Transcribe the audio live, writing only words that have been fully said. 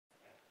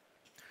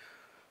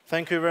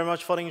Thank you very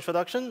much for the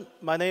introduction.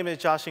 My name is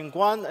Jiaxin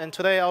Guan, and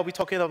today I'll be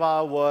talking about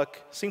our work,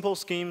 Simple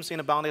Schemes in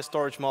a Bounded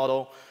Storage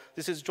Model.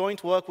 This is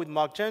joint work with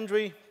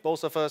Zhandry.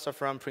 Both of us are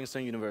from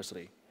Princeton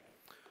University.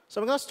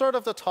 So I'm going to start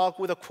off the talk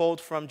with a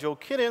quote from Joe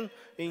Killian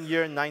in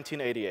year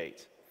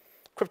 1988.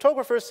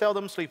 Cryptographers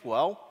seldom sleep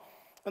well,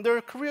 and their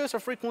careers are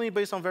frequently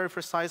based on very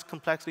precise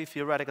complexity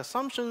theoretic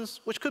assumptions,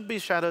 which could be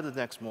shattered the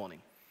next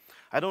morning.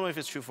 I don't know if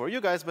it's true for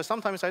you guys, but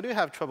sometimes I do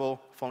have trouble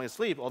falling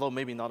asleep, although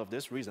maybe not of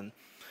this reason.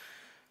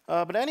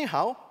 But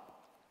anyhow,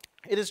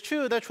 it is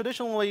true that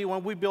traditionally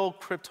when we build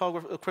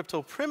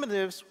crypto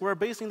primitives, we're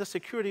basing the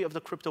security of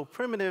the crypto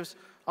primitives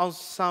on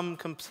some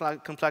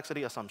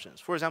complexity assumptions.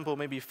 For example,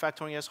 maybe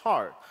factoring is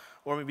hard,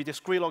 or maybe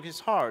discrete log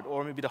is hard,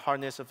 or maybe the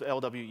hardness of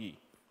LWE.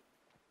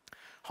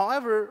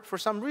 However, for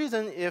some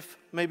reason, if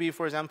maybe,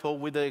 for example,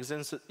 with the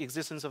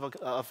existence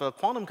of a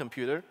quantum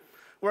computer,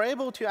 we're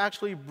able to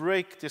actually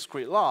break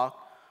discrete log,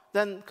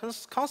 then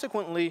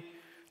consequently,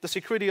 the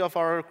security of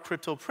our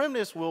crypto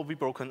primitives will be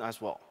broken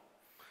as well.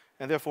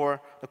 And therefore,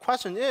 the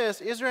question is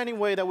there any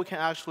way that we can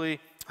actually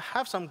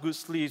have some good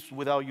sleeps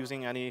without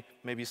using any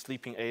maybe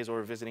sleeping aids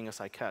or visiting a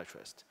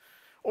psychiatrist?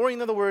 Or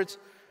in other words,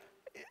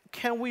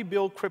 can we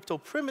build crypto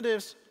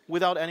primitives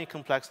without any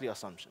complexity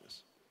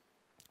assumptions?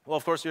 Well,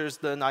 of course, there's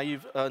the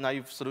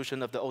naive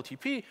solution of the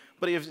OTP,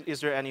 but is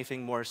there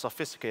anything more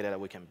sophisticated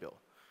that we can build?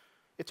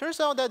 It turns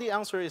out that the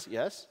answer is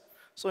yes.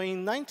 So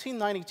in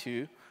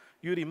 1992,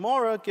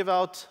 Eurocrypt gave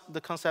out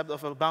the concept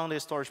of a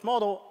bounded storage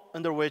model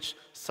under which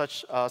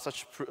such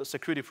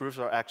security proofs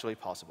are actually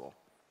possible.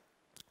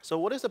 So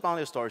what is the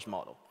bounded storage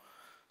model?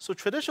 So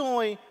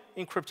traditionally,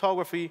 in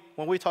cryptography,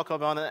 when we talk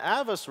about an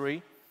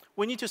adversary,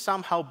 we need to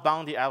somehow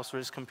bound the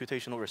adversary's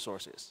computational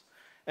resources.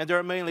 And there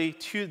are mainly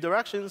two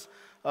directions,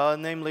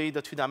 namely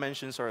the two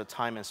dimensions are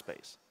time and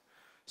space.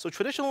 So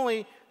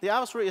traditionally, the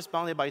adversary is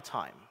bounded by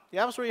time. The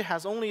adversary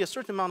has only a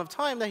certain amount of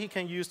time that he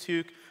can use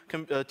to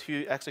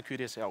execute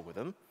his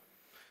algorithm.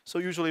 So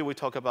usually we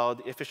talk about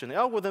the efficient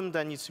algorithm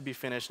that needs to be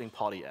finished in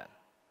poly n.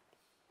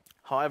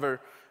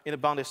 However, in a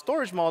bounded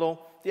storage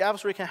model, the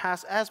adversary can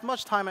have as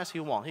much time as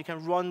he wants. He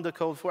can run the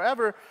code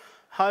forever.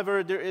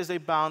 However, there is a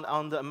bound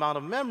on the amount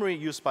of memory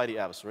used by the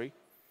adversary.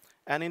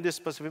 And in this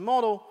specific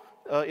model,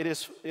 it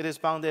is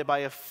bounded by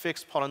a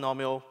fixed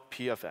polynomial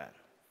P of n.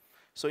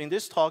 So in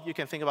this talk, you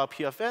can think about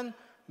P of n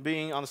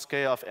being on the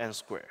scale of n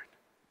squared.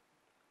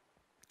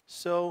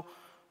 So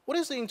what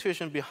is the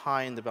intuition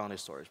behind the bounded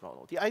storage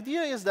model? The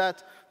idea is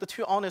that the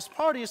two honest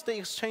parties, they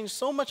exchange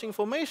so much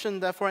information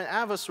that for an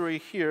adversary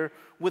here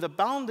with a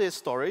bounded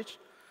storage,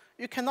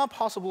 you cannot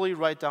possibly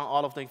write down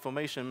all of the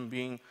information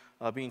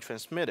being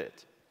transmitted.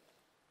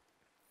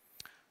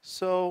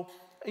 So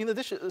in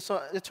addition,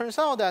 so it turns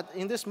out that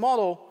in this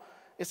model,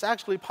 it's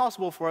actually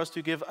possible for us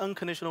to give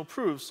unconditional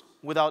proofs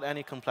without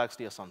any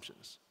complexity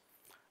assumptions.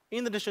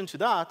 In addition to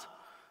that,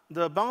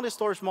 the bounded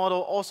storage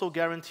model also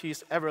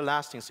guarantees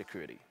everlasting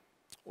security.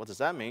 What does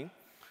that mean?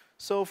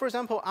 So for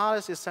example,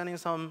 Alice is sending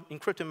some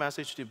encrypted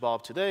message to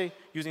Bob today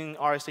using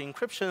RSA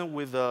encryption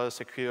with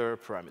secure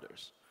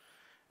parameters.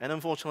 And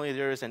unfortunately,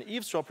 there is an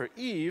eavesdropper,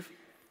 Eve,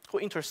 who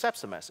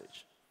intercepts the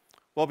message.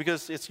 Well,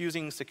 because it's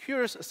using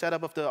secure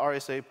setup of the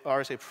RSA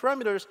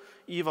parameters,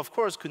 Eve, of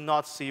course, could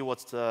not see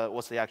what's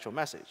the actual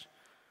message.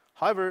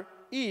 However,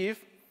 Eve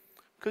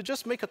could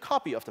just make a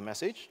copy of the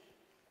message,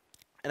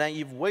 and then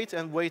Eve wait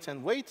and wait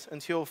and wait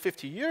until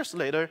 50 years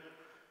later,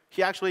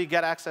 he actually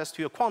get access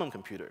to a quantum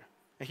computer.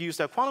 And he used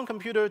that quantum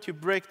computer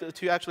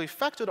to actually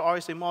factor the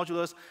RSA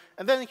modulus,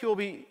 and then he will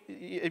be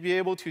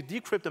able to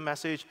decrypt the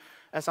message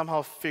and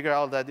somehow figure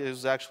out that it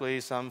was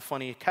actually some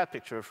funny cat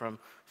picture from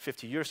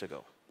 50 years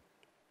ago.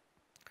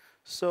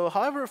 So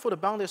however, for the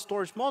bounded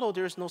storage model,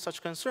 there is no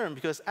such concern,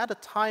 because at the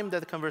time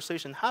that the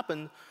conversation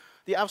happened,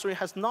 the adversary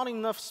has not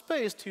enough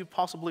space to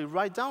possibly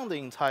write down the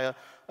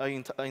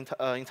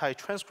entire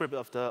transcript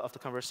of the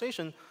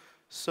conversation.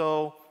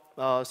 So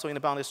in the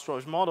bounded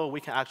storage model,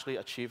 we can actually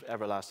achieve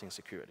everlasting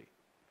security.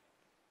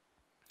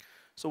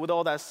 So with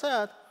all that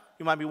said,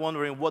 you might be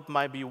wondering what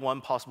might be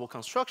one possible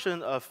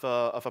construction of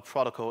a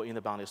protocol in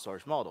the bounded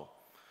storage model.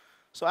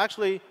 So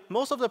actually,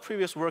 most of the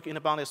previous work in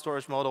the bounded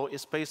storage model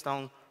is based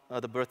on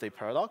the birthday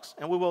paradox.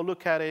 And we will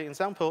look at an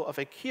example of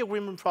a key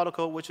agreement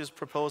protocol, which is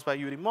proposed by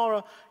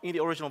Eurocrypt in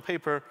the original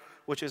paper,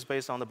 which is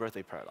based on the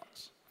birthday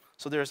paradox.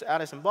 So there's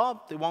Alice and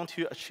Bob. They want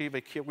to achieve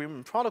a key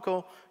agreement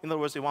protocol. In other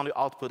words, they want to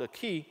output a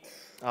key,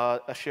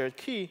 a shared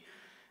key.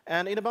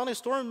 And in the bounded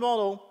storage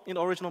model, in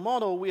the original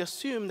model, we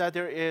assume that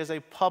there is a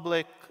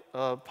public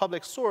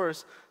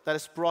source that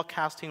is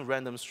broadcasting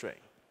random string.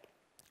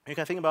 You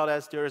can think about it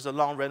as there is a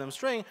long random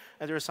string,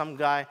 and there is some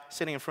guy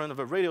sitting in front of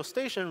a radio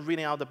station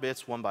reading out the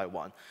bits one by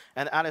one.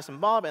 And Alice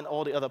and Bob and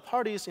all the other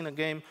parties in the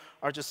game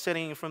are just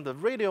sitting in front of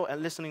the radio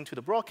and listening to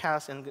the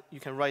broadcast, and you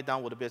can write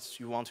down what the bits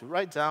you want to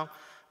write down.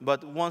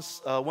 But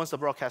once the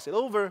broadcast is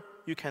over,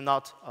 you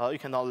cannot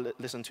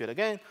listen to it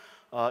again,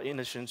 in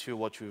addition to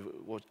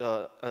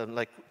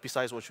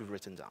besides what you've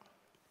written down.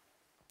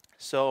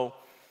 So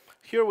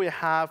here we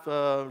have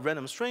a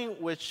random string,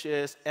 which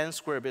is n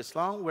squared bits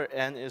long, where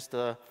n is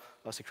the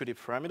security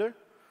parameter.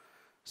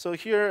 So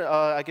here,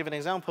 I give an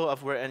example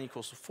of where n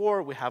equals to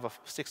 4. We have a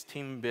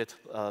 16-bit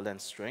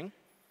length string.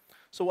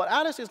 So what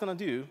Alice is going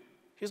to do,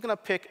 he's going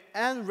to pick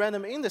n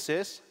random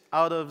indices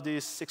out of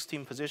these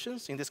 16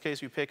 positions. In this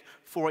case, you pick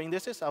 4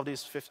 indices out of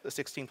these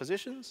 16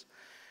 positions.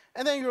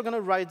 And then you're going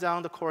to write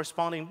down the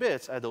corresponding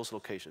bits at those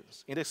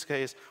locations. In this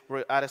case,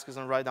 where Alice is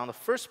going to write down the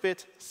first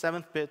bit,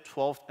 7th bit,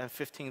 12th, and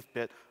 15th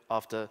bit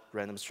of the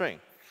random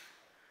string.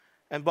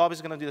 And Bob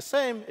is going to do the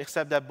same,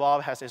 except that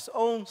Bob has his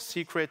own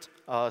secret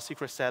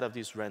set of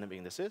these random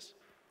indices.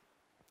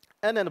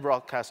 And then the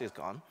broadcast is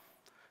gone.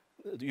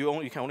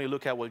 You can only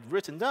look at what's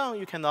written down.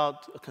 You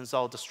cannot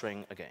consult the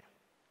string again.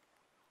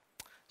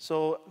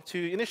 So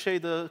to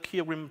initiate the key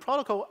agreement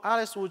protocol,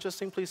 Alice will just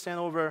simply send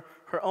over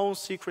her own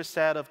secret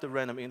set of the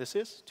random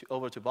indices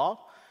over to Bob.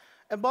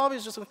 And Bob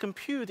is just going to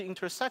compute the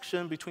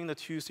intersection between the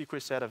two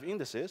secret set of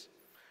indices.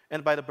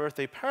 And by the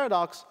birthday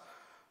paradox,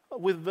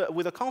 with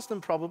a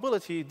constant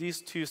probability,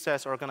 these two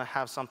sets are going to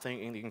have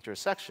something in the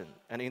intersection.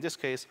 And in this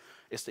case,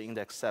 it's the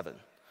index 7.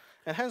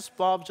 And hence,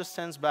 Bob just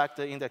sends back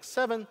the index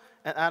 7,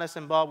 and Alice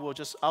and Bob will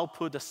just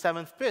output the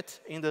 7th bit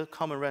in the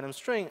common random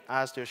string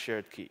as their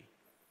shared key.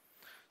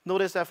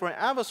 Notice that for an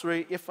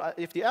adversary, if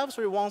the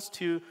adversary wants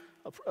to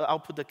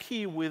output the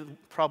key with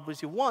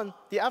probability 1,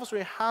 the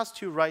adversary has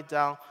to write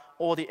down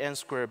all the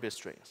n-square bit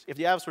strings. If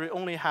the adversary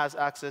only has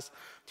access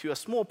to a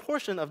small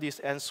portion of these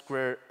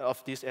n-square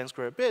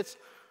bits,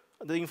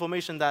 the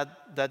information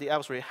that the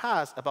adversary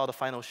has about the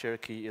final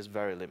shared key is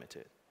very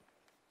limited.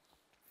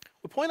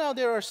 We point out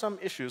there are some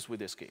issues with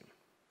this scheme.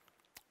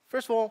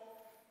 First of all,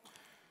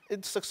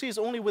 it succeeds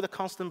only with a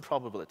constant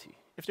probability.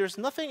 If there's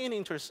nothing in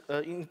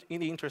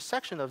the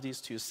intersection of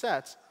these two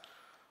sets,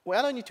 we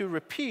either need to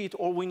repeat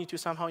or we need to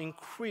somehow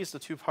increase the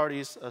two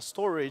parties'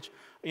 storage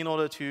in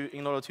order to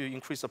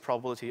increase the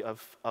probability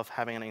of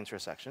having an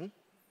intersection.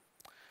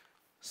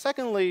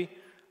 Secondly,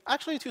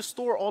 actually, to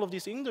store all of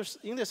these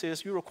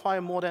indices, you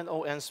require more than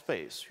O(n)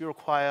 space. You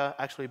require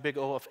actually big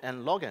O of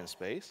n log n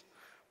space,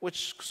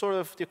 which sort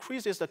of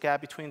decreases the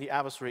gap between the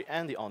adversary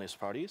and the honest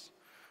parties.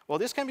 Well,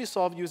 this can be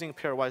solved using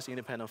pairwise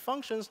independent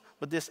functions,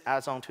 but this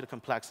adds on to the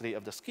complexity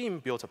of the scheme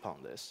built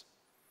upon this.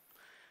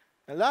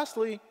 And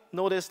lastly,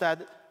 notice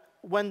that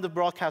when the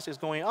broadcast is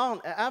going on,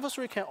 an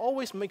adversary can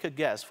always make a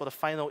guess for the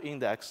final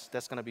index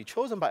that's going to be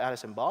chosen by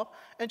Alice and Bob,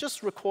 and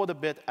just record a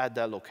bit at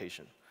that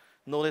location.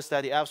 Notice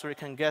that the adversary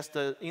can guess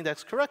the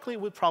index correctly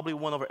with probably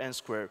 1 over n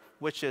squared,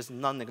 which is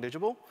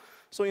non-negligible.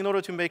 So in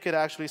order to make it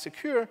actually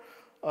secure,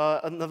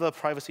 another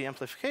privacy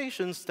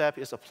amplification step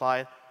is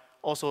applied,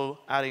 also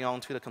adding on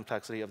to the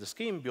complexity of the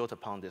scheme built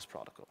upon this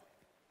protocol.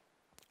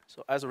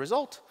 So as a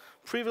result,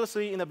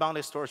 previously in the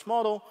bounded storage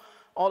model,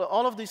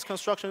 all of these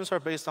constructions are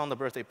based on the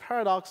birthday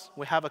paradox.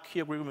 We have a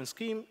key agreement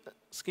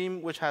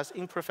scheme which has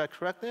imperfect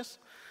correctness.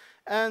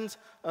 And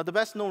the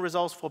best known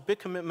results for bit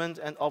commitment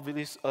and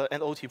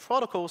OT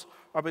protocols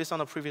are based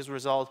on a previous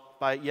result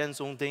by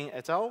Yanzong Ding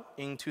et al.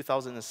 In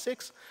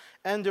 2006.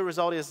 And the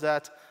result is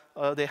that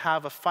they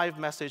have a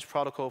 5-message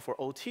protocol for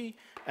OT,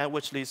 and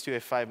which leads to a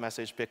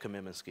 5-message bit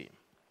commitment scheme.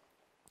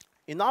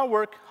 In our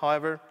work,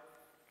 however,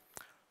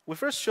 we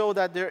first show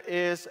that there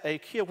is a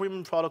key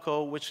agreement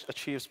protocol which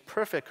achieves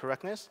perfect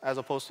correctness, as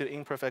opposed to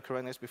imperfect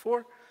correctness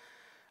before,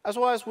 as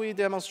well as we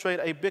demonstrate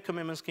a bit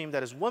commitment scheme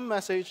that is 1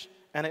 message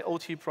and an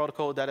OT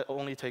protocol that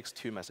only takes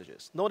 2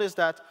 messages. Notice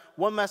that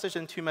 1 message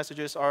and 2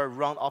 messages are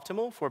round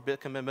optimal for bit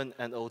commitment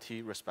and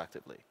OT,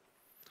 respectively.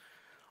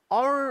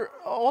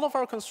 All of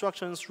our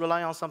constructions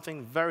rely on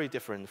something very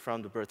different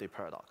from the birthday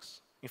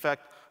paradox. In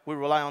fact, we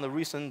rely on the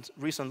recent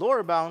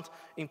lower bound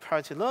in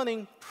parity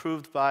learning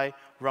proved by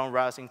Ron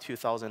Raz in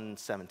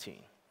 2017.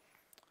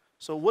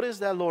 So what is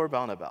that lower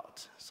bound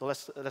about? So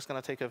let's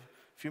gonna take a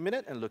few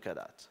minutes and look at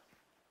that.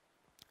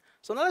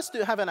 So now let's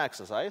have an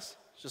exercise,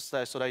 just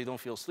so that you don't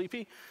feel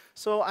sleepy.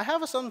 So I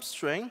have some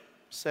string,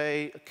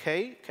 say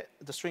k.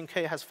 The string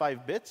k has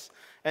 5 bits,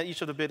 and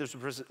each of the bits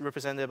is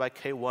represented by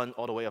k1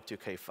 all the way up to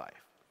k5.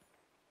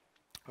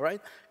 All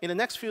right? In the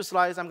next few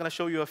slides, I'm going to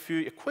show you a few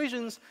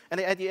equations, and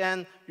at the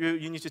end,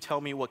 you need to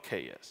tell me what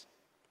k is.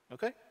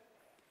 OK?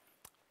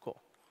 Cool.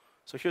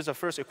 So here's the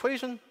first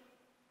equation,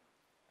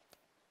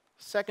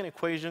 second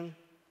equation,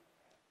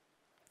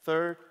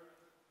 third,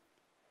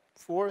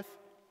 fourth,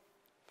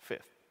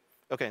 fifth.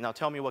 OK, now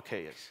tell me what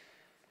k is.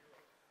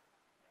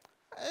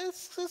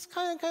 It's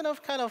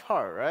kind of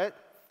hard, right?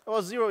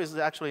 Well, 0 is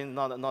actually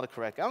not a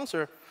correct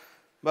answer.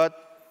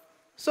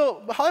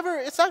 However,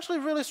 it's actually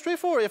really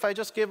straightforward. If I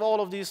just give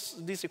all of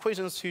these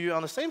equations to you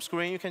on the same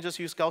screen, you can just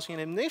use Gaussian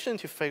elimination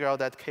to figure out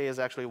that k is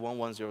actually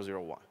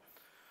 11001.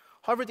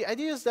 However, the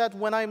idea is that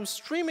when I'm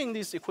streaming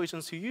these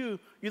equations to you,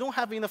 you don't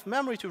have enough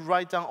memory to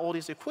write down all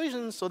these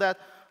equations, so that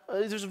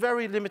there's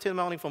very limited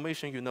amount of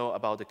information you know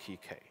about the key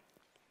k.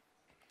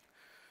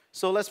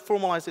 So let's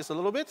formalize this a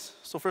little bit.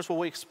 So first of all,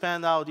 we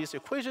expand out these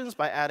equations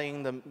by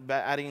adding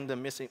the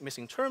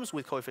missing terms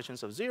with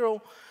coefficients of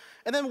 0.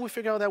 And then we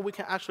figure out that we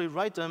can actually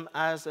write them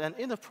as an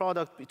inner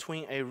product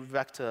between a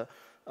vector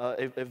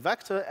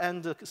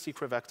and the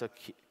secret vector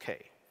k.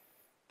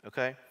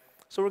 Okay?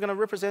 So we're going to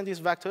represent these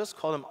vectors,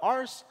 call them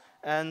r's,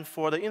 And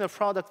for the inner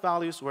product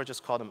values, we'll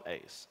just call them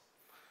A's.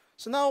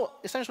 So now,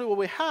 essentially, what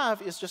we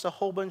have is just a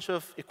whole bunch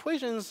of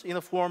equations in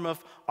the form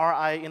of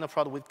Ri inner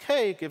product with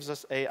K gives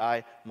us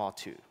Ai mod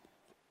 2.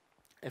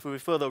 If we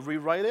further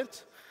rewrite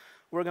it,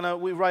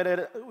 we write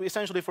it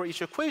essentially for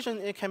each equation,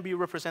 it can be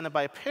represented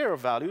by a pair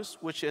of values,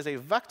 which is a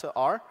vector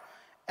R,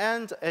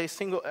 and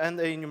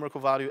a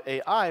numerical value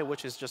Ai,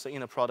 which is just the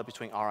inner product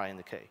between Ri and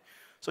the K.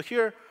 So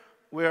here,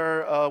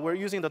 we're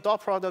using the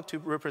dot product to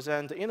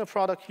represent the inner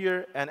product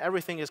here, and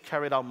everything is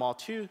carried out mod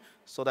 2,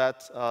 so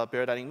that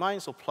bear that in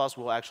mind. So plus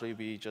will actually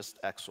be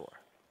just XOR.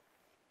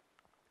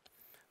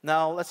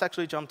 Now let's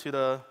actually jump to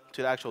the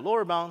actual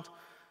lower bound.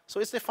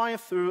 So it's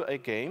defined through a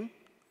game.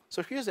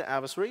 So here's the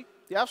adversary.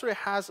 The adversary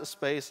has a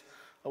space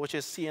which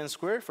is Cn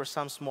squared for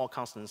some small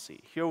constant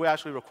C. Here we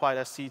actually require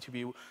that C to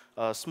be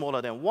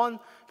smaller than 1,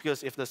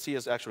 because if the C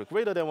is actually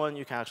greater than 1,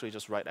 you can actually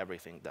just write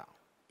everything down.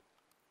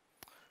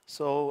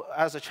 So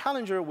as a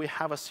challenger, we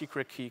have a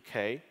secret key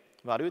K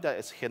value that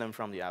is hidden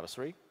from the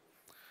adversary.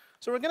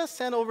 So we're going to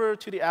send over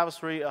to the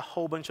adversary a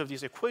whole bunch of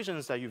these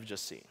equations that you've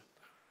just seen.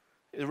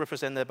 It's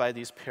represented by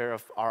these pair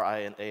of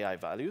Ri and Ai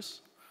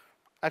values.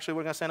 Actually,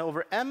 we're going to send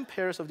over m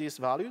pairs of these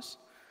values.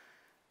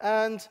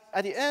 And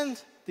at the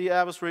end, the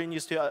adversary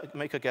needs to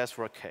make a guess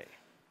for a K.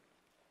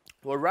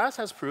 What Raz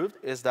has proved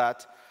is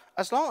that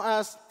as long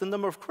as the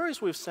number of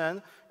queries we've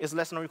sent is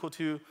less than or equal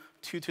to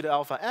 2 to the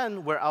alpha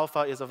n, where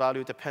alpha is a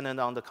value dependent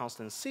on the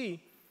constant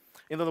C,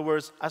 in other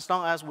words, as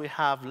long as we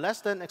have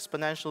less than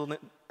exponential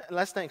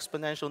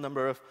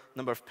number of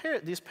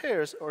these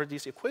pairs or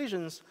these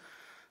equations,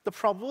 the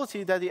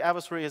probability that the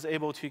adversary is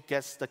able to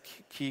guess the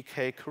key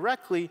K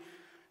correctly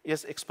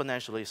is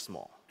exponentially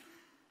small.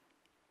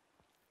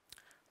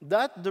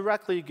 That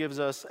directly gives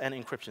us an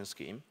encryption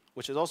scheme,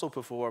 which is also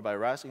put forward by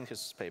Raz in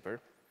his paper.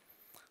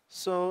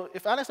 So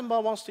if Alice and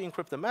Bob wants to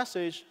encrypt the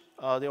message,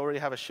 they already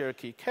have a shared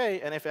key K,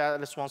 and if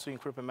Alice wants to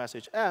encrypt a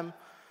message M,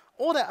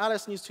 all that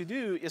Alice needs to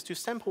do is to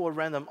sample a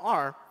random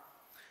R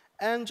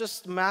and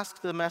just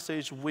mask the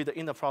message with the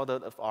inner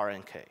product of R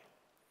and K.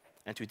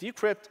 And to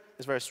decrypt,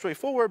 it's very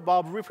straightforward.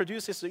 Bob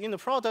reproduces the inner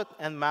product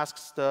and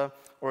masks the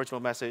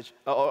original message,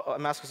 or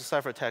masks the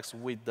ciphertext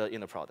with the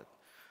inner product.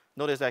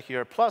 Notice that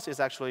here plus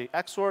is actually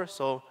XOR,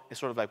 so it's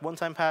sort of like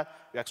one-time pad.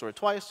 You XOR it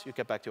twice, you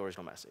get back the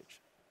original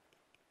message.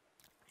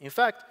 In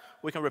fact,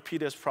 we can repeat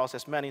this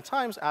process many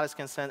times. Alice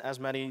can send as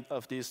many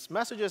of these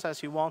messages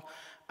as you want,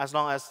 as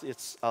long as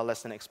it's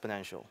less than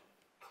exponential.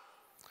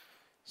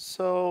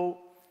 So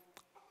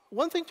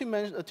one thing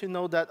to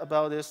note that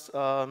about this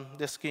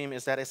scheme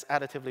is that it's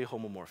additively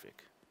homomorphic.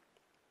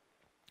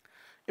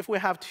 If we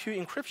have two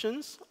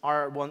encryptions,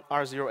 R0,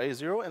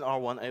 A0, and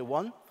R1,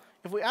 A1,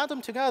 if we add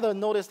them together,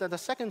 notice that the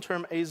second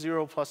term,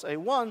 A0 plus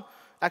A1,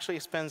 actually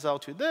expands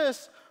out to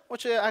this,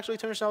 which actually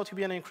turns out to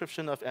be an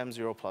encryption of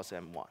M0 plus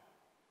M1.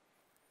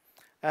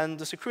 And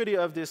the security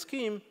of this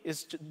scheme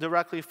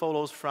directly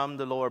follows from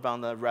the lower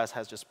bound that Raz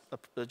has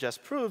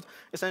just proved.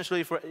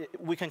 Essentially,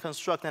 we can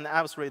construct an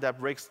adversary that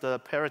breaks the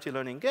parity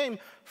learning game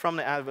from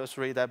the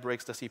adversary that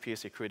breaks the CPA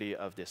security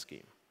of this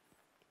scheme.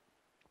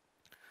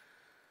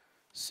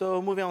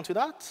 So moving on to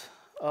that,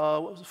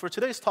 for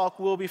today's talk,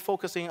 we'll be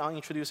focusing on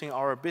introducing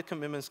our bit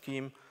commitment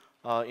scheme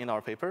in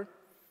our paper.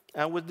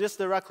 And with this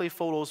directly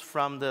follows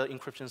from the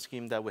encryption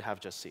scheme that we have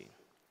just seen.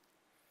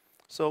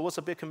 So what's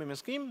a bit commitment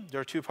scheme? There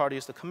are two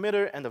parties, the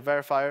committer and the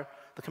verifier.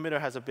 The committer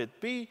has a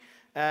bit B,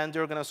 and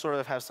they're going to sort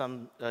of have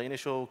some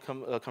initial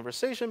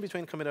conversation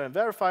between committer and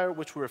verifier,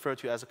 which we refer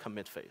to as a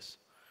commit phase.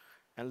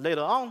 And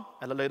later on,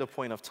 at a later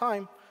point of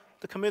time,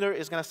 the committer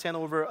is going to send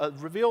over a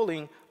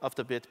revealing of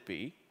the bit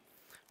B.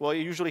 Well, it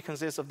usually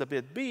consists of the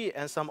bit B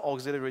and some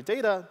auxiliary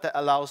data that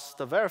allows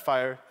the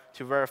verifier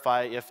to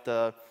verify if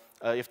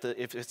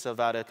it's a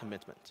valid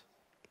commitment.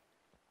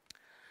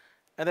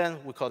 And then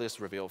we call this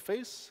reveal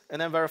phase. And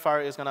then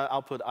verifier is going to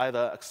output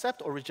either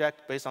accept or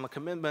reject based on the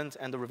commitment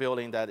and the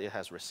revealing that it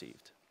has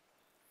received.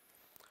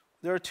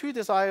 There are two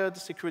desired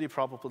security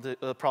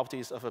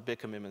properties of a bit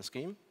commitment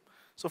scheme.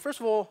 So first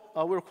of all,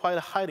 we require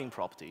a hiding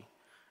property.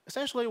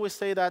 Essentially, we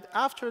say that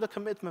after the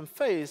commitment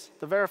phase,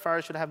 the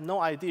verifier should have no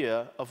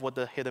idea of what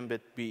the hidden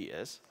bit B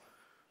is.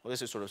 Well,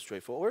 this is sort of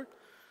straightforward.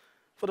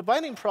 For the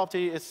binding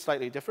property, it's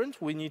slightly different.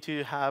 We need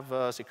to have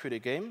a security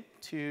game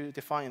to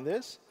define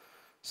this.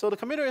 So the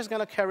committer is going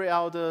to carry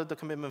out the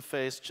commitment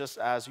phase just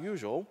as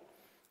usual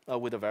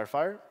with the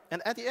verifier.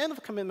 And at the end of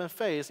the commitment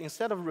phase,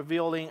 instead of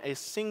revealing a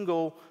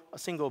single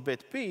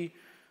bit B,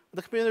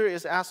 the committer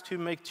is asked to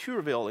make two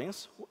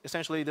revealings.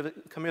 Essentially, the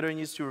committer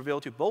needs to reveal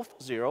to both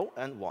 0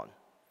 and 1.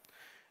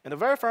 And the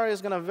verifier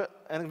is going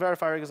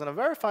to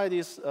verify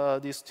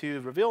these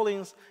two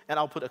revealings and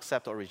output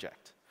accept or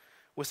reject.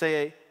 We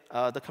say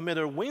the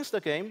committer wins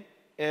the game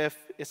if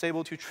it's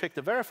able to trick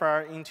the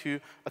verifier into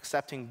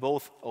accepting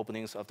both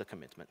openings of the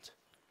commitment.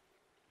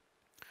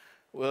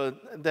 Well,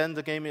 then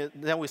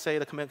we say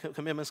the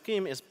commitment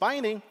scheme is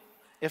binding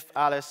if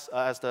Alice,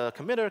 as the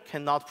committer,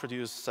 cannot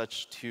produce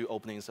such two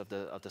openings of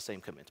the same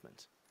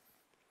commitment.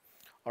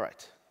 All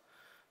right.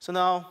 So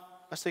now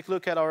let's take a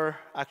look at our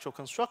actual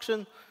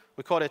construction.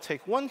 We call it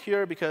take 1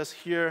 here because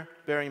here,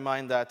 bear in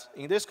mind that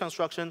in this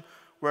construction,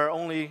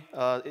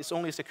 it's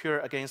only secure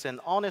against an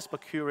honest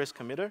but curious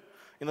committer.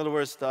 In other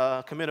words,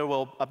 the committer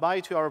will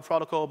abide to our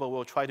protocol, but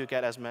will try to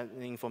get as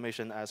many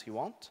information as he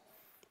wants.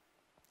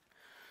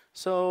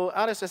 So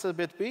Alice is a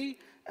bit B,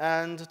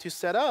 and to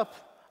set up,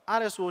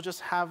 Alice will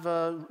just have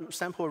a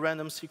sample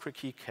random secret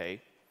key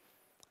K.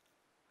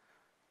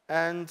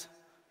 And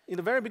in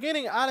the very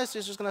beginning, Alice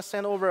is just going to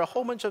send over a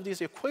whole bunch of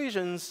these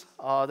equations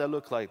that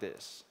look like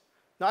this.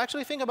 Now,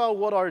 actually think about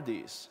what are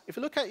these. If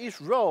you look at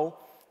each row,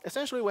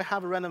 essentially we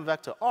have a random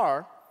vector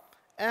R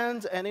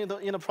and an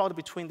inner product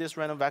between this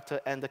random vector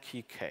and the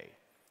key K.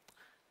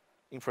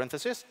 In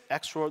parentheses,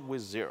 XORed with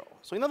 0.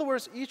 So in other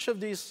words, each of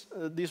these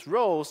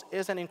rows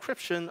is an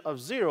encryption of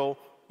 0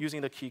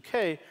 using the key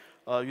K,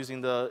 using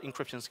the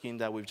encryption scheme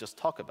that we've just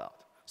talked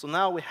about. So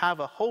now we have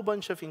a whole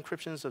bunch of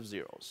encryptions of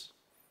zeros.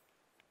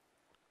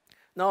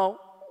 Now,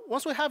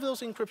 once we have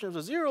those encryptions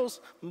of zeros,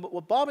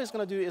 what Bob is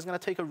going to do is going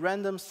to take a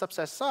random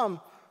subset sum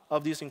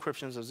of these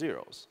encryptions of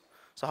zeros.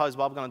 So how is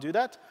Bob going to do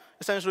that?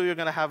 Essentially, you're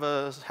going to have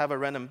a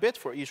random bit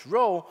for each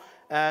row,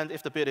 and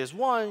if the bit is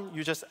 1,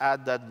 you just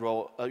add that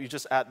row.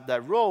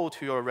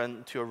 To your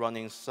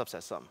running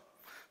subset sum.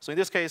 So in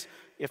this case,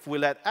 if we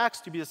let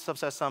x to be the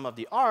subset sum of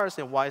the r's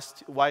and y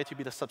to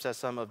be the subset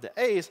sum of the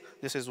a's,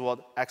 this is what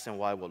x and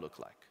y will look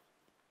like.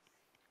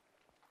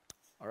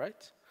 All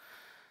right.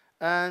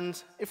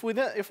 And if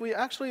we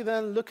actually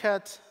then look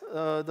at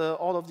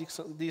all of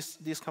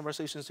these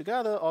conversations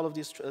together, all of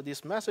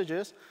these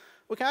messages,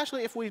 we can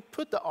actually, if we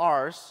put the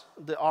r's,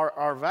 the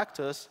r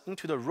vectors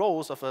into the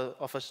rows of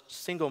a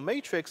single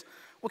matrix,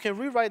 we can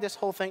rewrite this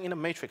whole thing in a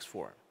matrix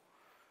form.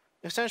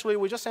 Essentially,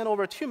 we just send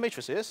over two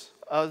matrices,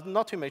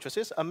 not two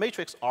matrices, a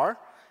matrix R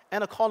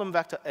and a column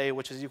vector A,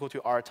 which is equal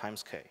to R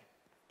times K.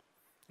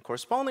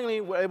 Correspondingly,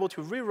 we're able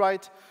to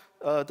rewrite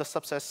the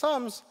subset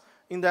sums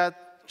in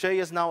that J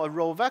is now a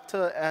row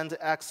vector, and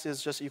X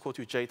is just equal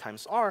to J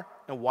times R,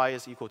 and Y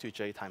is equal to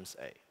J times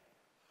A.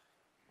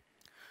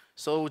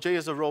 So J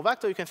is a row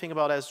vector. You can think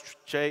about as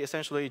J.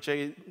 Essentially,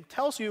 J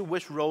tells you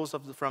which rows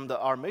from the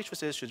R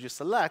matrices should you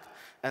select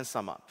and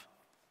sum up.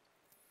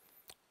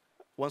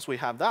 Once we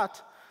have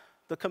that,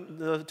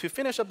 to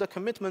finish up a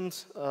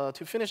commitment,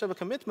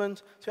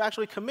 to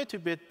actually commit to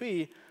bit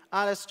B,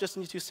 Alice just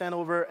needs to send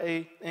over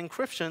an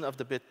encryption of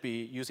the bit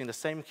B using the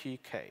same key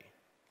K.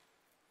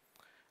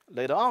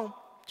 Later on,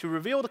 to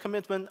reveal the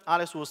commitment,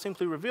 Alice will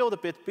simply reveal the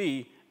bit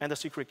B and the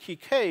secret key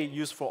K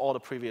used for all the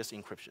previous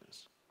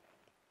encryptions.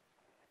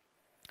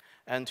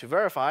 And to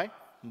verify,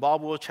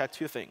 Bob will check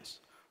two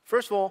things.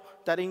 First of all,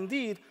 that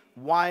indeed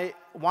the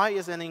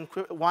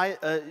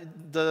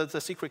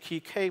secret key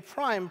K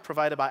prime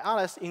provided by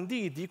Alice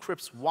indeed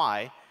decrypts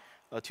Y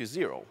to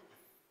 0.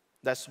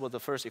 That's what the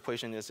first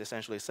equation is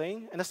essentially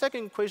saying. And the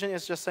second equation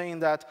is just saying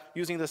that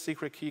using the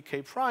secret key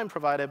K prime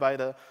provided by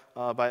the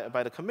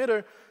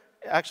committer,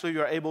 actually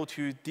you're able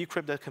to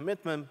decrypt the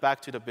commitment back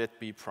to the bit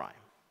B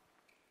prime.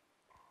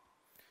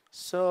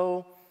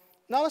 So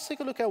now let's take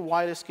a look at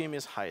why the scheme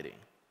is hiding.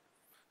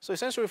 So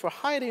essentially, for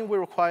hiding, we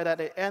require that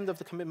at the end of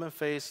the commitment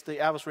phase, the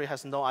adversary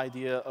has no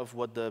idea of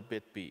what the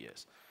bit B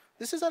is.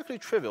 This is actually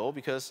trivial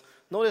because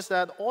notice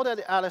that all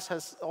that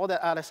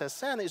Alice has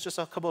sent is just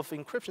a couple of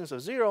encryptions of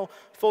 0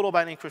 followed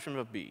by an encryption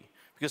of B.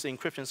 Because the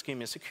encryption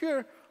scheme is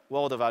secure,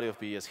 well, the value of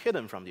B is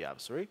hidden from the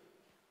adversary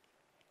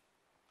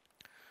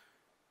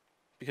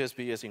because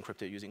B is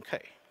encrypted using K.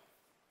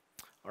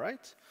 All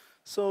right.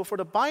 So for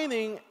the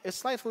binding, it's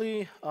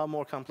slightly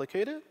more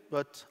complicated,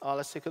 but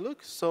let's take a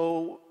look.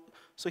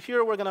 So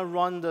here we're going to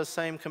run the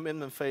same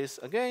commitment phase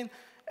again.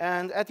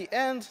 And at the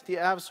end, the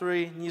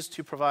adversary needs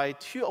to provide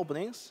two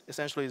openings,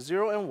 essentially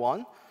 0 and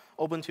 1,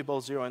 open to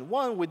both 0 and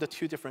 1 with the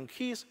two different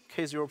keys,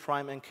 K0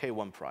 prime and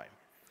K1 prime.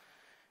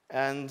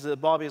 And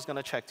Bob is going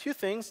to check two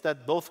things,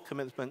 that both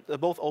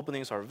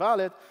openings are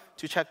valid.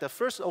 To check that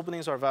first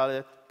openings are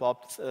valid,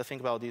 Bob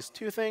think about these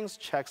two things,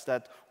 checks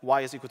that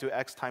Y is equal to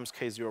X times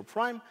K0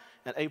 prime,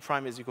 and A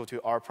prime is equal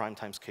to R prime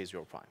times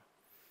K0 prime.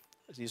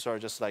 These are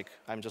just like,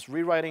 I'm just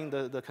rewriting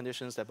the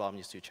conditions that Bob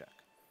needs to check.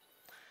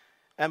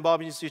 And Bob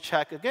needs to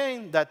check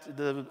again that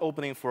the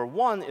opening for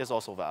 1 is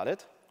also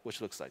valid, which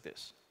looks like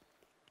this.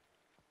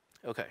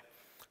 OK.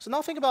 So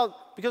now think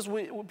about, because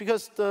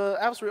the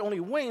adversary only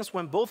wins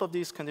when both of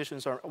these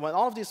conditions are, when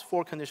all of these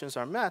 4 conditions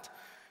are met,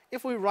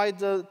 if we write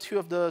the two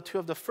of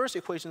the first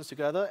equations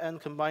together and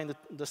combine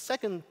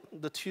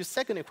the two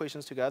second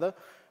equations together,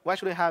 we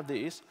actually have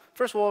these.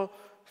 First of all,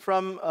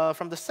 from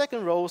the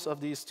second rows of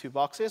these two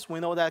boxes, we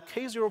know that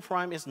K0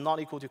 prime is not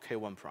equal to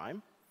K1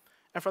 prime.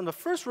 And from the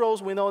first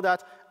rows, we know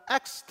that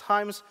X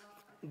times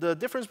the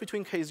difference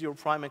between K0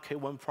 prime and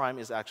K1 prime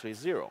is actually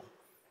 0.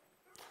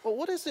 Well,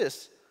 what is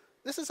this?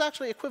 This is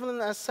actually equivalent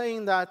as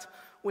saying that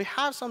we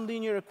have some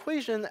linear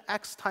equation,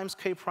 X times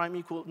K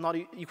prime not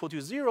equal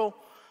to 0,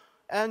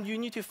 and you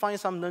need to find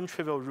some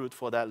non-trivial root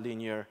for that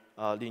linear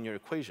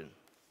equation.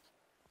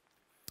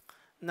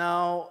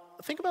 Now,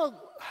 think about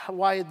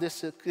why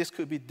this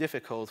could be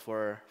difficult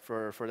for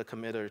the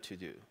committer to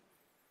do.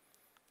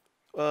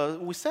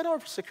 We set our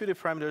security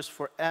parameters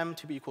for m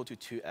to be equal to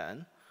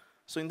 2n.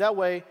 So in that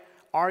way,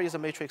 R is a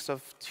matrix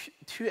of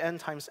 2n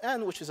times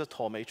n, which is a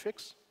tall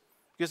matrix.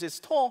 Because it's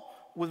tall,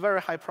 with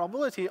very high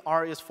probability,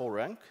 R is full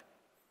rank.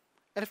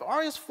 And if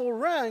R is full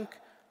rank,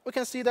 we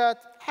can see that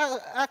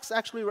X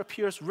actually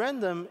appears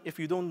random if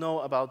you don't know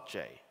about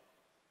J.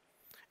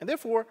 And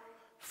therefore,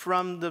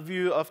 from the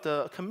view of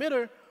the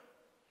committer,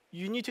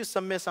 you need to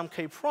submit some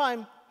K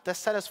prime that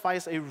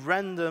satisfies a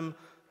random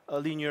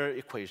linear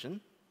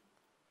equation,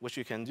 which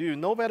you can do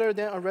no better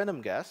than a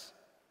random guess,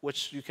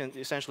 which you can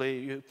essentially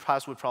you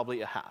pass with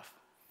probably a half.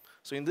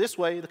 So in this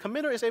way, the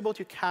committer is able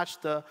to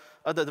catch the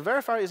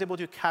verifier is able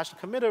to catch the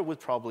committer with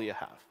probably a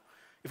half.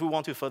 If we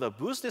want to further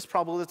boost this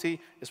probability,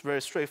 it's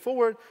very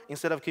straightforward.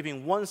 Instead of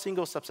keeping one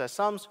single subset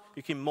sums,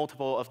 you keep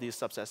multiple of these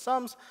subset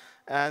sums,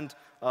 and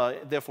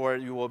therefore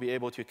you will be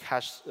able to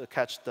catch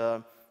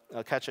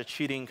a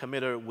cheating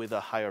committer with a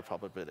higher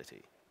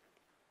probability.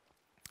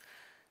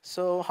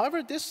 So,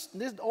 however,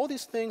 all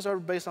these things are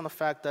based on the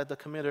fact that the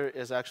committer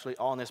is actually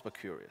honest but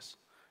curious.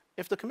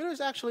 If the committer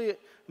is actually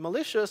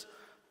malicious,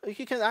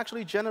 he can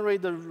actually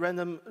generate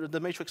the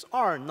matrix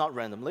R not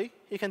randomly.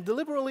 He can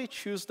deliberately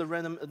choose the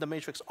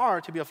matrix R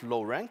to be of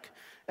low rank,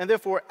 and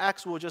therefore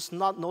X will just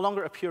no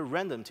longer appear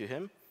random to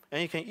him,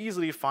 and he can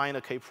easily find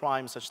a K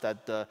prime such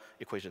that the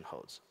equation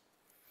holds.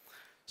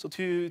 So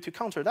to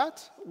counter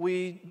that,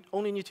 we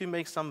only need to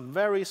make some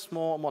very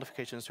small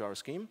modifications to our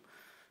scheme.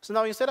 So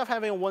now instead of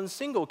having one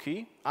single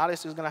key,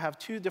 Alice is going to have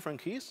two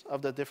different keys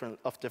of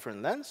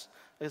different lengths,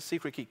 a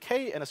secret key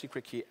K and a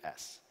secret key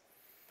S.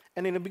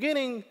 And in the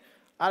beginning,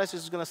 Alice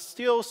is going to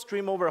still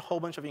stream over a whole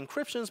bunch of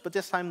encryptions, but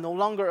this time no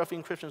longer of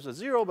encryptions of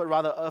 0, but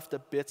rather of the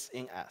bits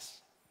in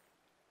S.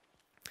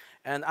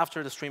 And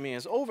after the streaming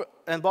is over,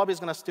 and Bob is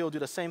going to still do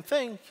the same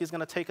thing. He's going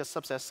to take a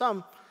subset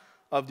sum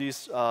of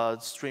these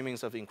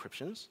streamings of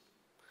encryptions.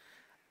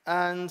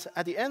 And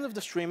at the end of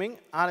the streaming,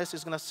 Alice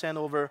is going to send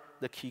over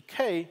the key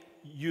K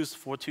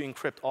used to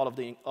encrypt all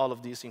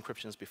of these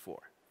encryptions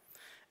before.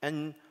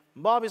 And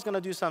Bob is going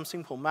to do some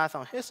simple math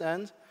on his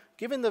end.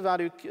 Given the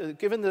value,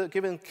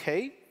 given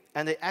K,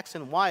 and the x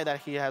and y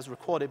that he has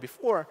recorded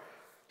before,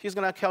 he's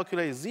going to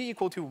calculate z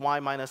equal to y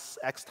minus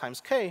x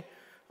times k.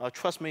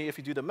 Trust me, if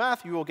you do the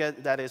math, you will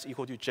get that is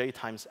equal to j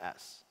times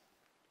s.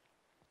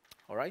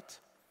 All right?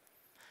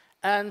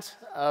 And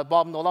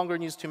Bob no longer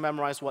needs to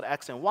memorize what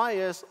x and y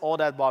is. All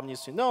that Bob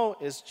needs to know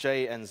is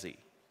j and z.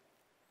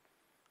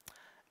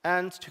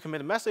 And to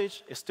commit a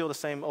message, it's still the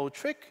same old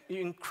trick.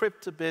 You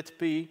encrypt bit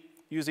B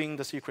using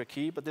the secret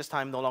key, but this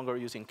time no longer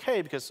using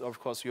K, because of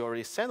course you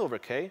already sent over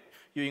K.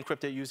 You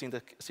encrypt it using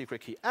the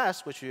secret key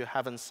S, which you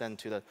haven't sent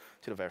to the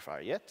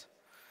verifier yet.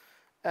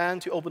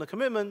 And to open the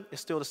commitment,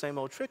 it's still the same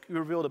old trick. You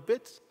reveal the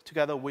bit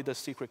together with the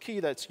secret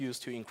key that's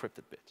used to encrypt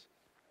the bit.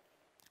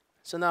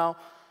 So now,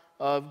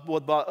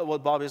 what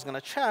Bob is going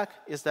to check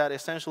is that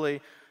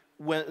essentially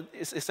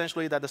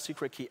that the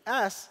secret key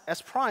S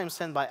prime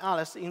sent by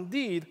Alice,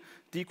 indeed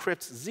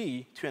decrypts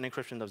Z to an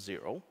encryption of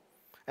 0.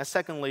 And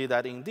secondly,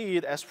 that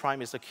indeed S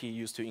prime is the key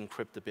used to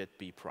encrypt the bit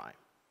B prime.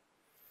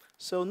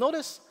 So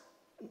notice,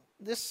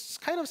 this is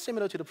kind of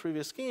similar to the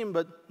previous scheme,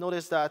 but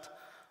notice that,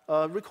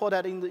 recall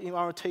that in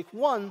our take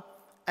 1,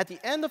 at the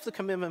end of the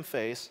commitment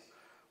phase,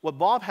 what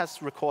Bob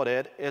has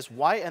recorded is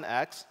Y and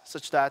X,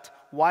 such that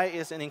Y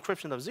is an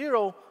encryption of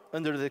 0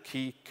 under the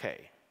key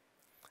K.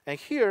 And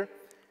here,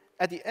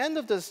 at the end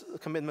of this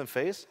commitment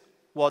phase,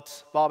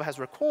 what Bob has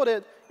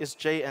recorded is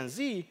J and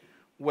Z,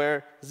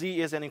 where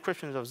Z is an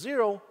encryption of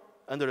 0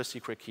 under the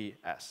secret key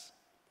S.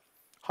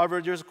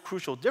 However, there's a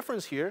crucial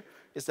difference here,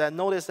 is that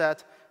notice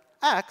that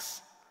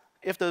X,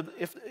 if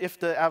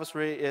the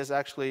adversary is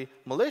actually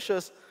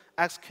malicious,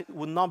 X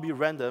would not be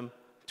random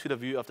to the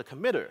view of the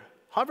committer.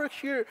 However,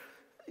 here,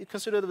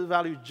 consider the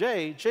value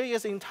J. J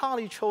is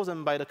entirely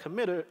chosen by the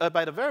committer,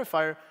 by the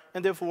verifier,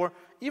 and therefore,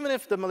 even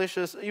if the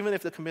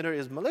committer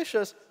is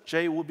malicious,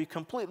 J will be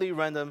completely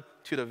random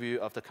to the view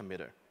of the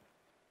committer.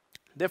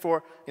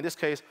 Therefore, in this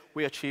case,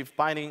 we achieve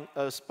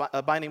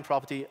a binding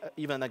property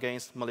even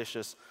against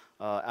malicious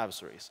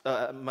adversaries,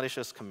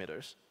 malicious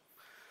committers.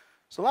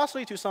 So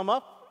lastly, to sum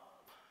up,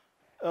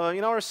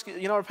 in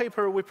our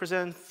paper, we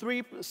present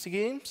 3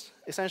 schemes,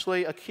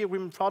 essentially a key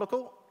agreement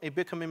protocol, a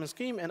bit commitment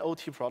scheme, and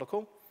OT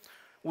protocol.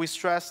 We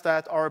stress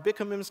that our bit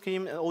commitment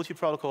scheme and OT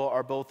protocol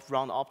are both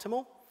round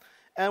optimal.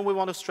 And we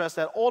want to stress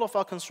that all of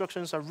our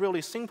constructions are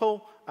really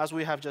simple, as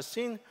we have just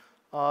seen.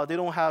 They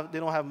don't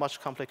have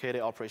much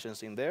complicated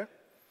operations in there.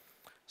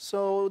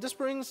 So this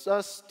brings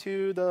us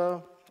to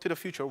the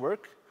future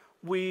work.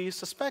 We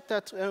suspect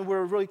that, and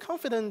we're really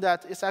confident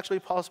that it's actually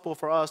possible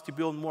for us to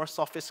build more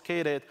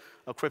sophisticated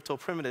crypto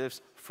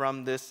primitives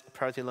from this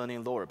parity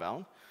learning lower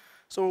bound.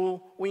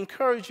 So we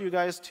encourage you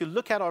guys to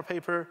look at our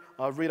paper,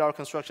 read our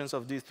constructions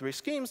of these 3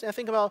 schemes, and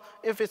think about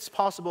if it's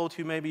possible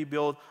to maybe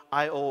build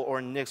I/O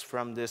or NICs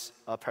from this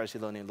parity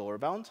learning lower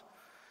bound.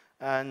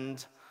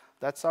 And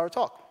that's our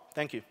talk.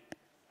 Thank you.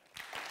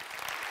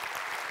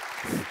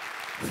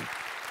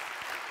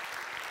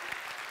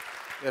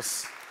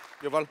 Yes,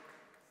 Yuval.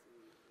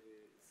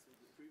 So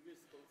the previous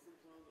constant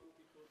round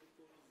OT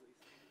protocol is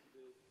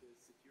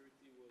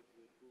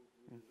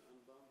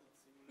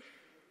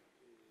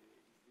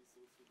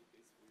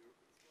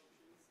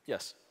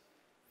Yes.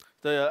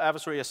 The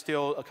adversary is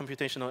still a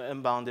computational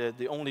unbounded.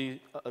 The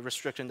only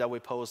restriction that we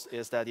pose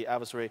is that the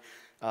adversary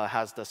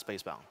has the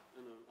space bound.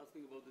 And I'm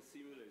asking about the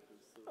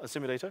simulator. A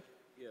simulator?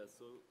 Yeah,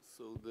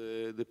 so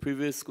the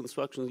previous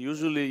constructions,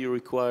 usually you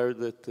require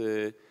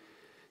that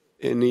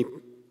any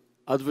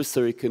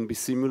adversary can be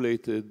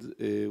simulated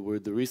where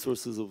the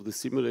resources of the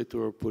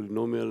simulator are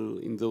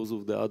polynomial in those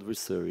of the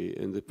adversary.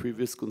 And the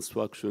previous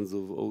constructions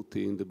of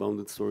OT in the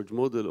bounded storage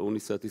model only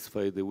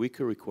satisfy the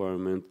weaker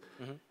requirement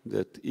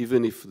that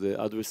even if the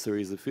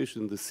adversary is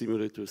efficient, the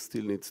simulator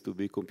still needs to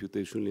be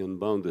computationally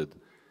unbounded.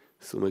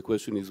 So my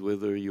question is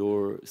whether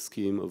your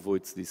scheme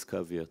avoids this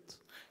caveat.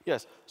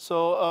 Yes.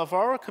 So for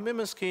our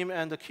commitment scheme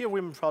and the key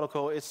agreement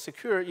protocol, it's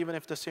secure even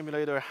if the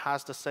simulator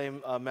has the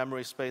same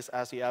memory space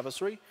as the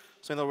adversary.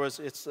 So in other words,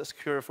 it's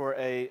secure for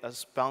a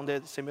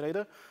bounded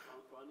simulator.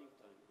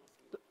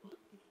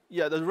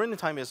 Yeah, the running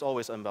time is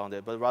always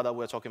unbounded, but rather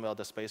we're talking about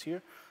the space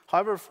here.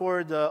 However,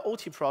 for the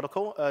OT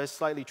protocol, it's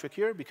slightly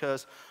trickier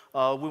because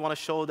we want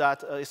to show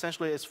that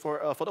essentially it's for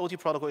the OT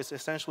protocol, it's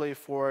essentially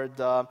for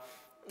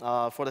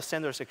the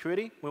sender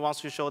security. We want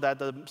to show that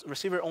the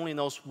receiver only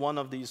knows one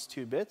of these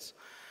two bits.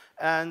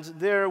 And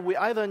there, we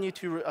either need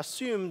to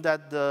assume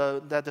that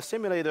the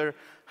simulator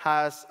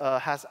has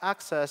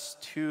access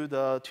to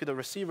the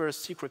receiver's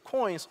secret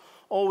coins,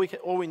 or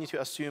we need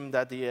to assume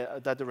that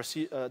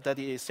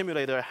the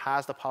simulator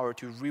has the power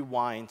to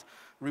rewind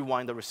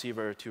the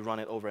receiver to run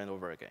it over and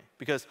over again.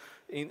 Because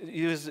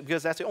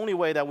that's the only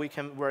way that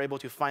we're able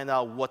to find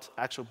out what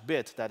actual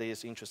bit that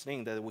is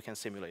interesting that we can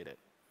simulate it.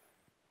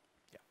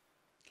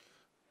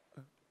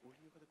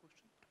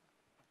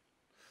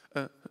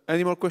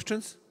 Any more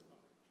questions?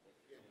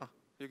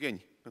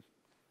 Evgeny.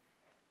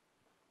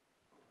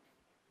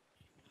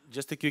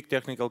 Just a quick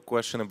technical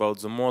question about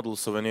the model.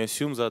 So when you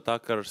assume the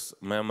attacker's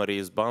memory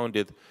is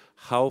bounded,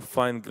 how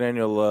fine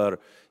granular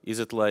is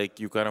it? Like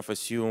you kind of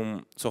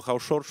assume, so how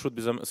short should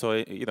be the, so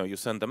you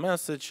send a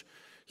message,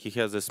 he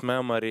has this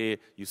memory,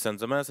 you send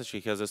the message,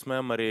 he has this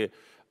memory.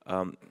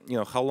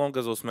 How long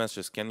are those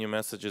messages? Can your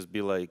messages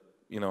be like,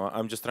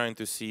 I'm just trying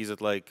to see, is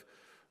it like,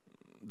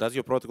 does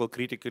your protocol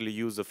critically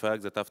use the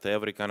fact that after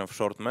every kind of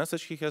short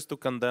message he has to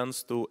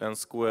condense to n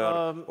square,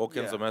 or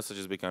can the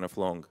messages be kind of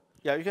long?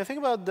 Yeah, you can think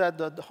about that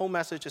the whole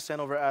message is sent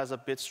over as a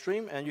bit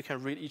stream, and you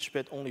can read each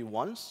bit only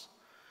once.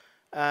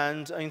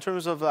 And in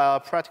terms of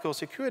practical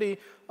security,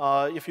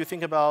 if you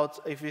think about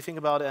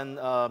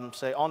an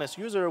say honest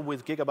user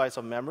with gigabytes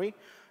of memory,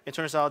 it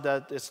turns out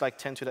that it's like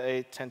 10 to the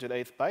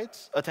 8th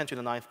bytes, 10 to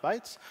the 9th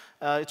bytes.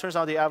 It turns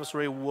out the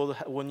adversary will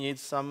need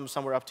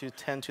somewhere up to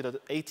 10 to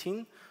the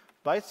 18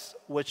 bytes,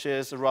 which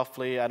is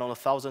roughly, I don't know,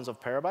 thousands of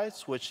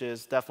terabytes, which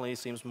definitely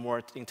seems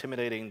more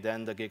intimidating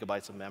than the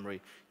gigabytes of memory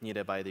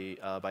needed by the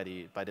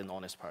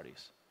honest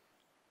parties.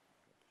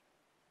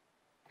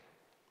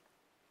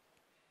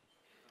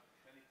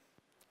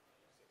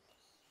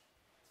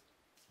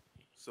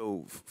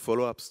 So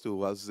follow-ups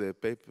to Raz's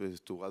paper,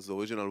 to Raz's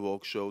original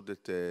work showed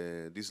that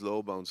these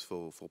low bounds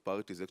for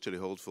parities actually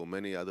hold for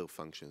many other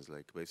functions,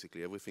 like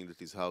basically everything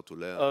that is hard to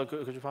learn.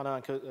 Could you find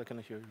out? I can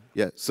hear you.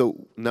 Yeah,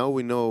 so now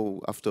we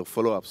know after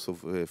follow-ups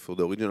for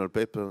the original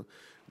paper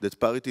that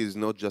parity is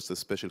not just a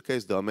special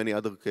case. There are many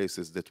other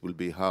cases that will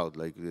be hard,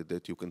 like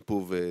that you can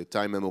prove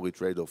time memory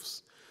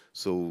trade-offs.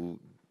 So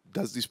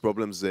does these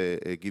problems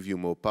give you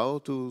more power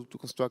to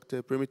construct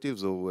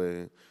primitives, or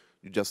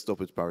you just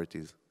stop at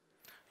parities?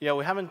 Yeah,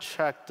 we haven't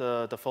checked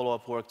the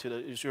follow-up work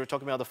you're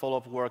talking about the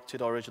follow-up work to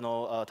the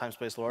original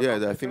time-space Lorca Yeah,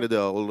 paper? I think that there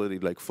are already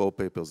like 4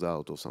 papers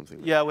out or something.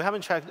 Yeah, we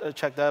haven't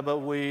checked that, but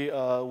we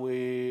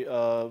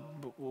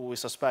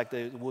suspect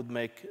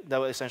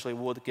that essentially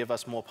would give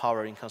us more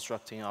power in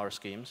constructing our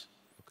schemes.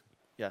 Okay.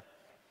 Yeah.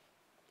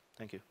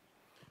 Thank you.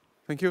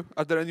 Thank you.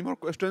 Are there any more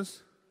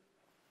questions?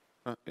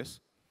 Yes.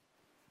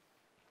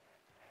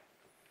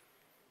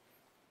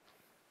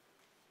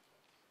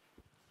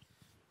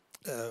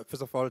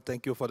 First of all,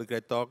 thank you for the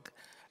great talk.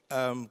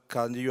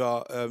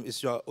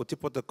 Is your OT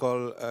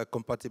protocol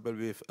compatible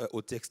with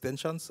OT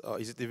extensions, or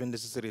is it even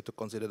necessary to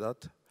consider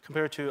that?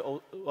 Compared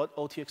to what,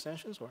 OT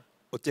extensions, or?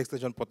 OT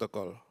extension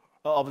protocol.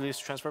 Of this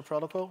transfer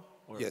protocol?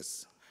 Or?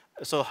 Yes.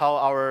 So how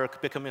our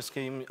bit commit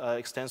scheme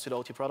extends to the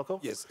OT protocol?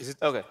 Yes. Is it?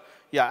 Okay.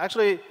 Yeah,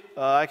 actually,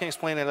 I can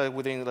explain it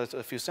within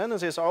a few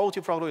sentences. Our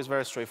OT protocol is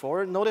very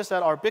straightforward. Notice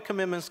that our bit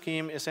commitment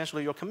scheme,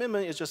 essentially your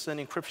commitment is just an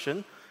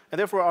encryption. And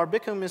therefore, our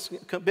bit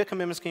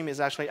commitment scheme is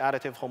actually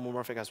additive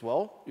homomorphic as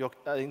well,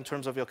 in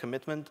terms of your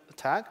commitment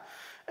tag.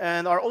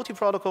 And our OT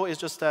protocol is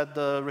just that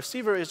the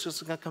receiver is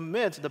just going to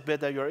commit the bit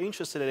that you're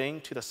interested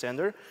in to the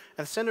sender.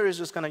 And the sender is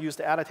just going to use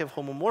the additive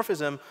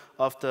homomorphism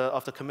of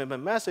the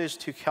commitment message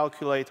to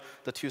calculate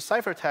the two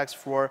ciphertexts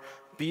for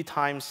b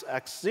times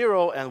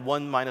x0 and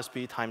 1 minus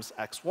b times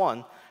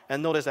x1.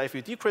 And notice that if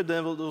you decrypt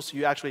those,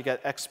 you actually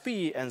get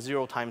xb and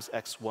 0 times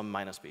x1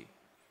 minus b.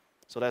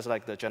 So that's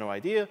like the general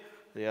idea.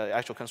 The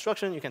actual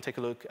construction, you can take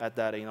a look at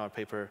that in our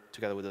paper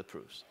together with the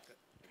proofs.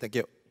 Thank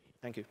you.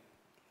 Thank you.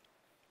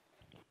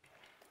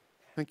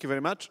 Thank you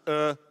very much.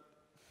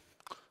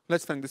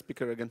 Let's thank the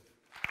speaker again.